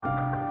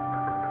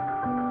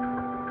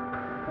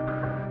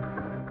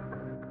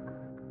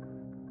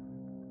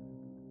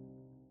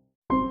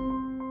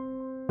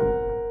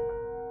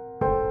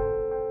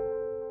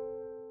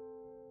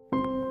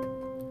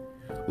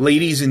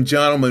Ladies and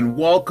gentlemen,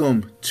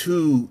 welcome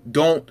to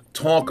Don't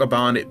Talk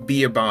About It,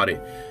 Be About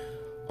It.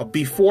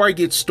 Before I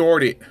get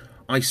started,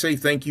 I say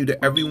thank you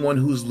to everyone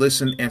who's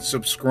listened and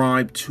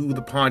subscribed to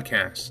the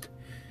podcast.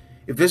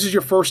 If this is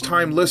your first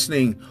time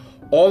listening,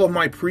 all of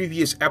my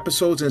previous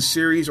episodes and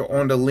series are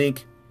on the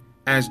link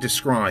as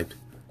described.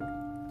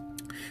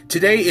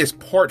 Today is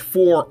part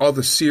 4 of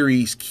the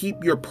series,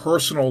 Keep Your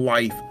Personal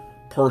Life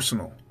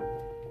Personal.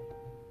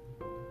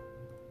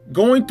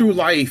 Going through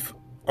life,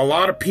 a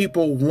lot of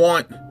people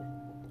want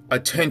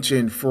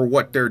attention for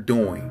what they're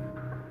doing.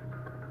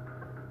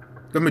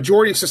 The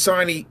majority of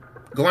society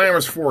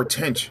glamors for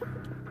attention.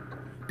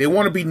 They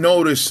want to be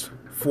noticed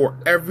for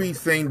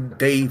everything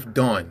they've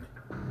done.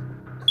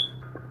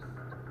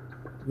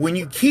 When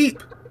you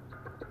keep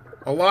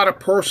a lot of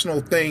personal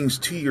things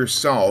to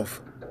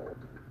yourself,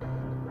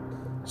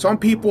 some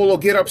people will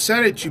get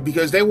upset at you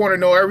because they want to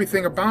know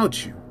everything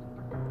about you.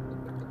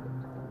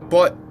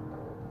 But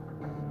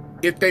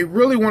if they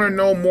really want to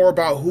know more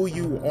about who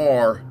you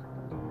are,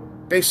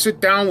 they sit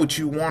down with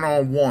you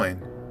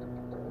one-on-one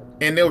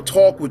and they'll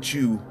talk with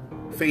you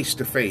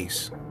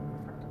face-to-face.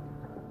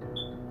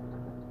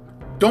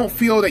 Don't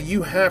feel that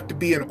you have to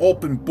be an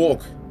open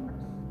book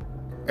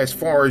as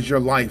far as your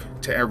life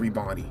to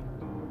everybody.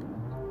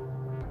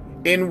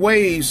 In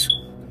ways,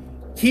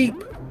 keep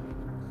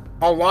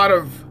a lot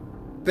of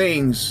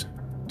things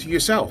to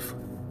yourself.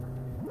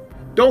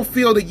 Don't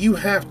feel that you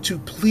have to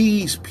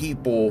please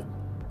people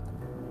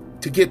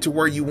to get to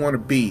where you want to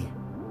be.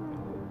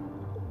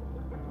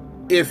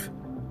 If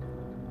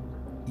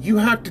you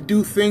have to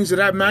do things of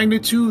that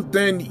magnitude,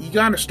 then you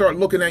got to start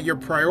looking at your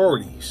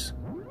priorities.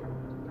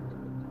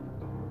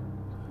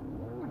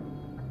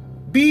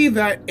 Be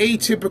that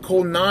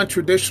atypical,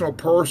 non-traditional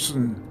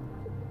person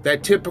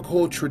that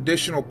typical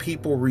traditional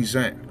people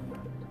resent.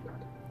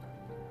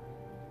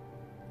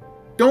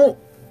 Don't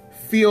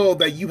feel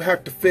that you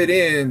have to fit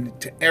in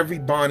to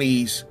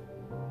everybody's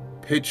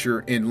picture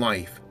in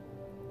life.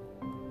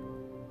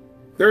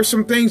 There are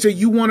some things that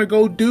you want to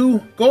go do,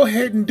 go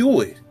ahead and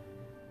do it.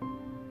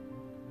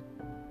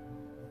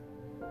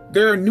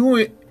 There are new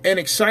and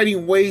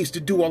exciting ways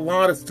to do a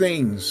lot of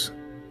things.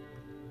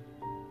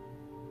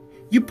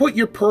 You put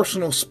your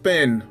personal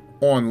spin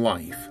on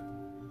life.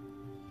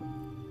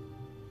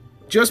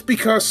 Just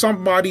because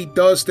somebody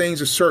does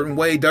things a certain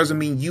way doesn't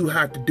mean you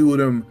have to do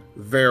them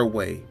their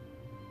way.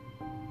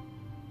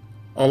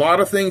 A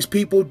lot of things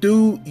people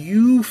do,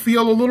 you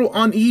feel a little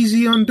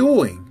uneasy on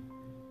doing.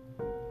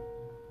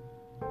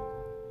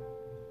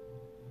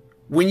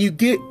 When you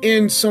get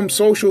in some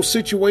social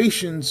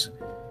situations,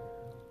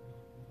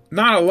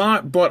 not a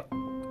lot, but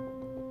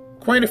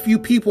quite a few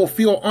people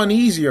feel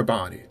uneasy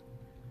about it.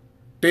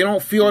 They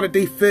don't feel that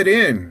they fit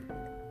in.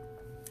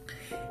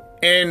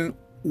 And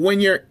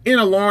when you're in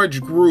a large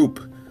group,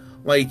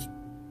 like,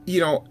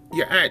 you're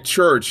at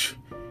church,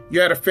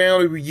 you're at a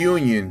family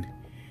reunion,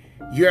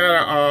 you're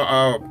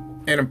at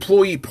an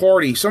employee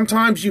party,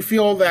 sometimes you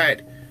feel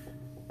that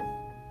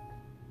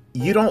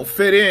you don't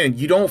fit in.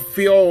 You don't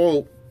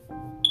feel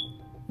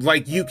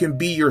like you can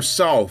be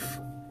yourself.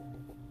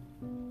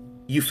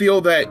 You feel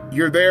that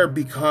you're there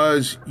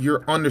because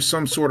you're under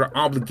some sort of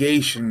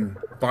obligation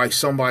by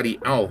somebody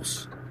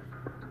else.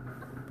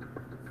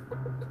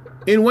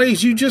 In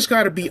ways, you just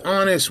got to be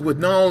honest with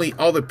not only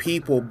other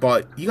people,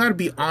 but you got to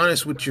be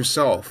honest with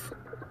yourself.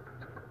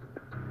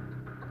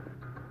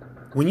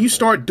 When you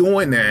start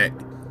doing that,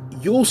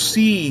 you'll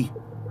see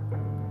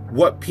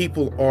what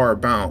people are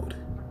about.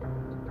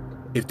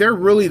 If they're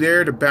really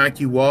there to back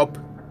you up,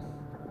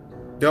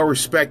 they'll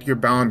respect your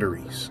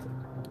boundaries.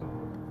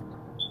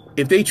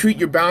 If they treat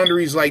your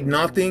boundaries like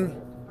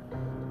nothing,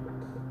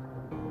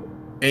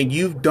 and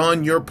you've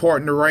done your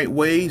part in the right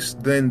ways,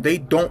 then they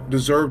don't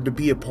deserve to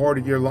be a part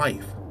of your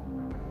life.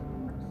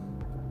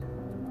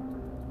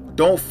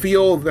 Don't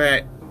feel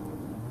that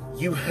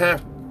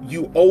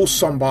you owe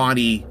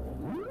somebody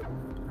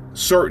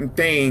certain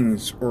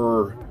things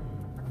or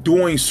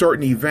doing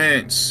certain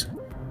events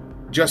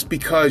just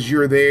because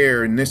you're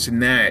there and this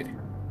and that.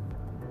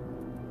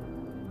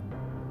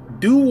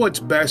 Do what's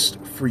best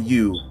for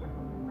you.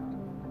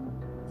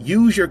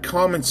 Use your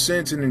common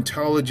sense and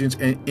intelligence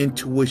and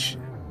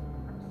intuition.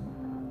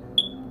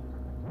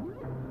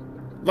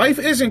 Life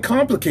isn't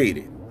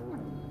complicated.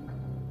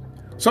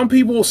 Some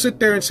people will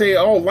sit there and say,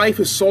 oh, life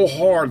is so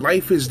hard.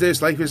 Life is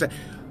this, life is that.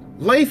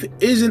 Life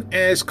isn't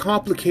as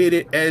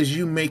complicated as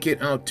you make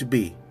it out to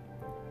be.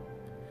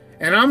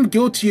 And I'm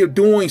guilty of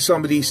doing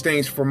some of these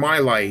things for my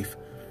life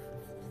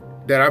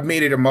that I've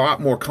made it a lot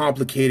more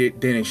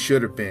complicated than it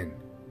should have been.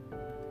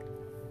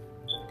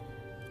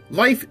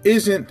 Life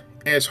isn't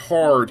as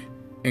hard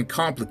and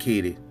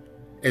complicated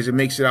as it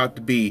makes it out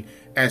to be,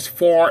 as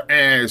far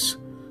as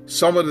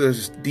some of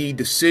the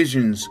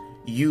decisions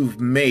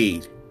you've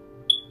made.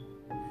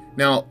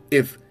 Now,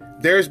 if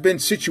there's been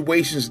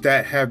situations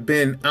that have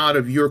been out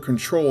of your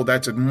control,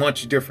 that's a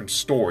much different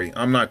story.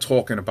 I'm not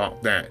talking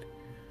about that.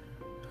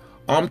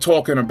 I'm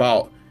talking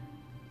about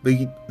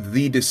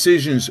the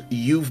decisions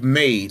you've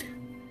made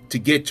to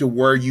get to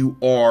where you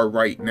are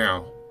right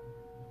now.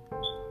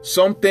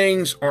 Some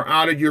things are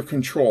out of your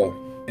control,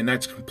 and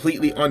that's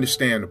completely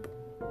understandable.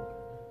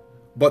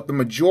 But the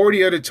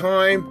majority of the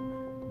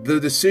time, the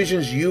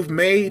decisions you've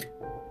made,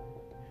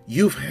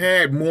 you've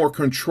had more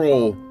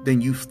control than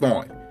you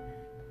thought.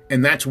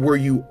 And that's where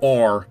you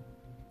are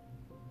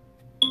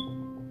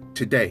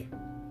today.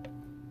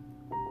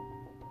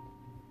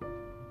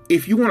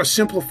 If you want to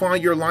simplify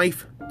your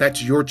life,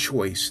 that's your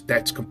choice.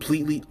 That's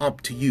completely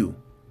up to you.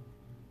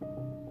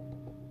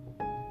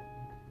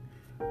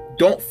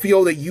 Don't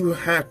feel that you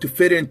have to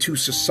fit into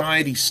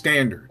society's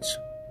standards.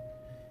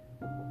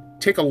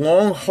 Take a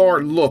long,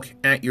 hard look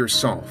at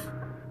yourself.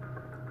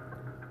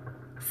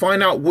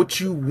 Find out what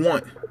you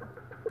want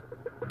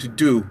to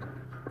do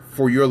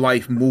for your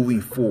life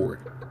moving forward.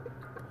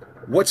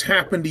 What's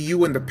happened to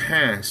you in the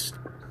past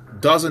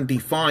doesn't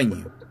define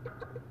you.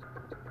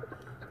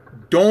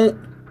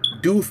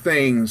 Don't do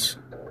things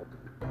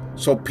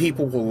so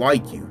people will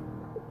like you.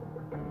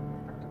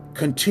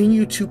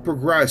 Continue to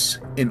progress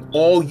in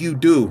all you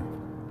do,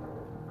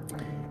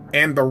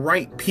 and the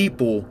right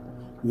people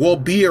will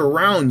be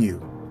around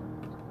you.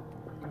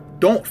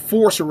 Don't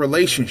force a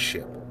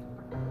relationship.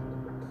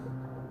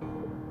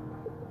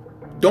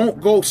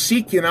 Don't go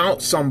seeking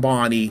out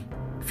somebody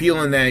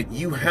feeling that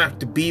you have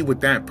to be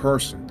with that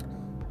person.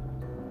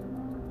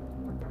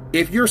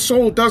 If your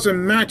soul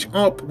doesn't match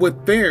up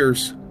with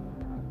theirs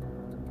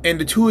and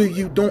the two of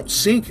you don't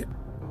sync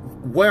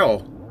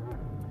well,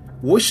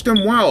 wish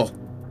them well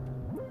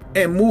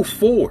and move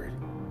forward.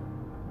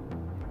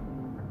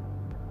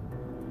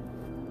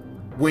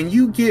 When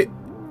you get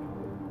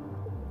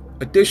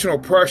additional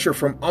pressure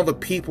from other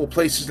people,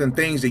 places, and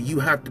things that you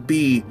have to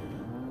be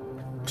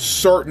a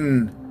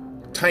certain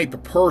type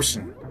of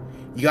person,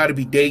 you got to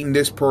be dating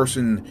this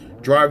person,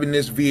 driving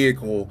this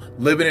vehicle,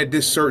 living at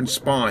this certain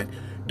spot,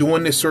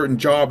 doing this certain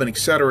job, and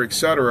etc.,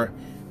 etc.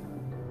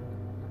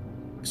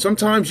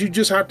 Sometimes you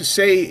just have to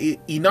say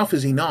enough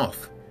is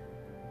enough.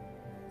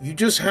 You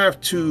just have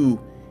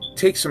to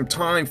take some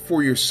time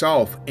for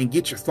yourself and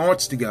get your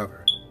thoughts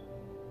together.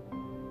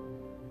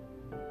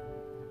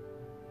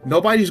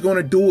 Nobody's going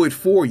to do it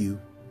for you.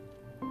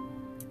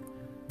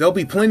 There'll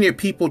be plenty of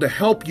people to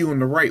help you in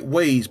the right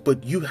ways,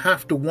 but you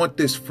have to want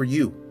this for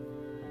you.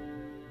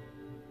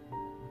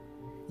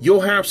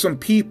 You'll have some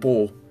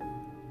people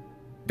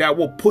that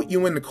will put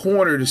you in the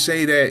corner to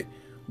say that,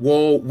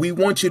 well, we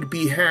want you to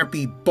be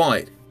happy,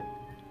 but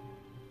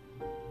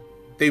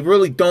they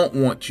really don't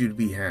want you to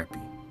be happy.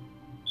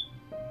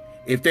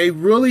 If they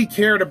really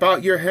cared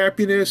about your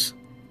happiness,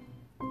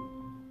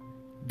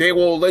 they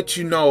will let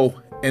you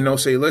know, and they'll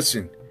say,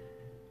 listen,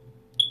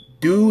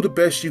 do the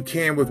best you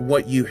can with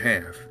what you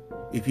have.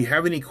 If you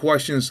have any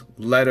questions,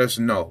 let us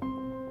know.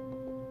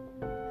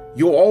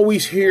 You'll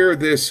always hear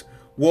this,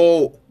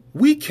 well,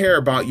 we care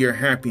about your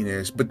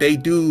happiness, but they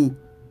do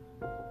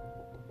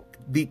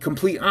the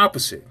complete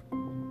opposite.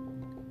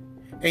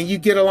 And you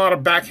get a lot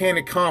of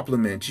backhanded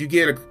compliments. You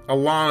get a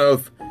lot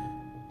of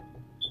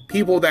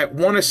people that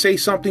want to say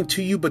something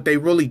to you, but they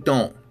really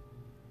don't.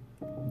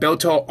 They'll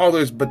tell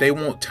others, but they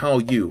won't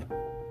tell you.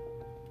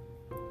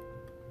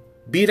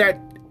 Be that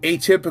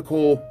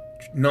atypical,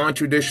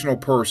 non-traditional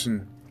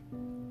person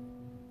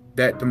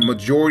that the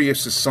majority of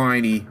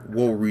society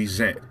will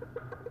resent.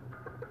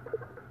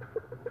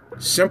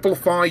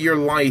 Simplify your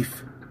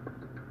life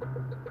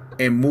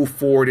and move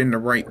forward in the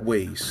right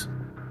ways.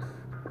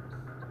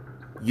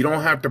 You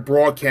don't have to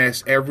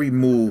broadcast every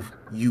move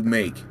you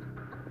make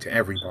to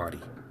everybody.